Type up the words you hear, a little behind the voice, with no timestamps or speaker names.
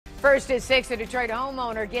First at 6, a Detroit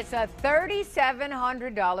homeowner gets a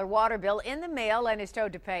 $3,700 water bill in the mail and is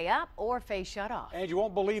told to pay up or face shut off. And you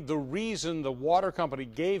won't believe the reason the water company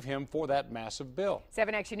gave him for that massive bill.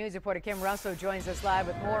 7 Action News reporter Kim Russell joins us live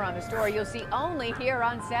with more on the story you'll see only here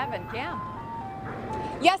on 7. Kim.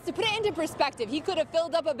 Yes, to put it into perspective, he could have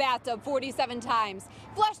filled up a bathtub 47 times,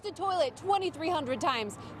 flushed a toilet 2,300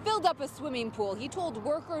 times, filled up a swimming pool. He told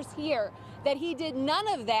workers here that he did none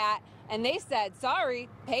of that, and they said, sorry,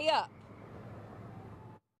 pay up.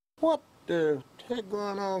 What the heck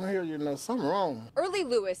going on here? You know, something wrong. Early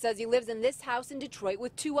Lewis says he lives in this house in Detroit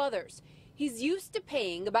with 2 others. He's used to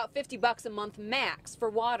paying about $50 a month max for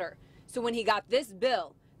water. So when he got this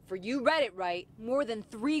bill, for you read it right, more than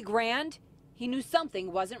 $3 grand, he knew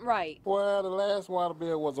something wasn't right. Well, the last water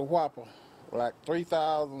bill was a whopper, like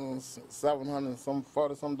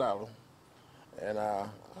 $3,740 and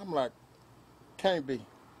I'm like, can't be,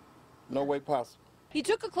 no way possible. He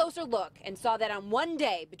took a closer look and saw that on one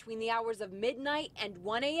day between the hours of midnight and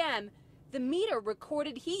 1 a.m., the meter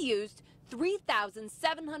recorded he used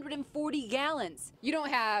 3,740 gallons. You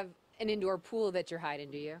don't have an indoor pool that you're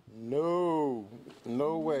hiding, do you? No,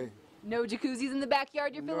 no way. No jacuzzis in the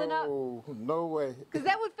backyard you're filling up? No way. Because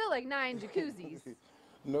that would fill like 9 jacuzzis.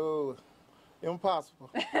 No, impossible.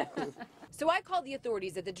 So I called the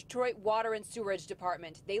authorities at the Detroit Water and Sewerage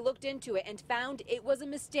Department. They looked into it and found it was a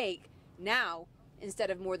mistake. Now, instead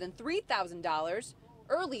of more than $3,000,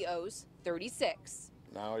 Early owes $36,000.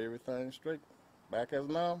 Now everything's straight, back as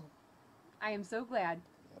normal. I am so glad.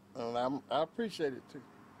 And I appreciate it too.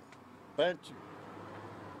 Thank you.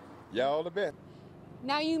 Y'all the best.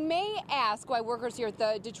 Now, you may ask why workers here at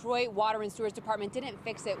the Detroit Water and Sewage Department didn't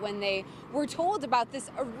fix it when they were told about this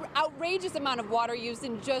outrageous amount of water use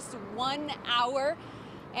in just 1 hour.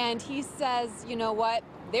 And he says, you know what,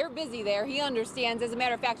 they're busy there. He understands. As a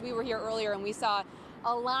matter of fact, we were here earlier and we saw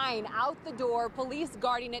a line out the door, police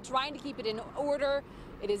guarding it, trying to keep it in order.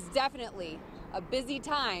 It is definitely a busy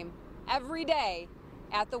time every day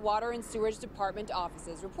at the Water and Sewage Department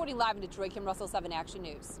offices. Reporting live in Detroit, Kim Russell, 7 Action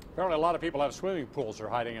News. Apparently a lot of people have swimming pools they're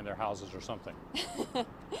hiding in their houses or something.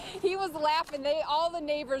 He was laughing. All the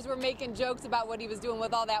neighbors were making jokes about what he was doing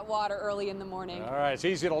with all that water early in the morning. All right, it's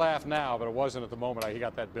easy to laugh now, but it wasn't at the moment he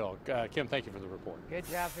got that bill. Kim, thank you for the report. Good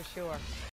job for sure.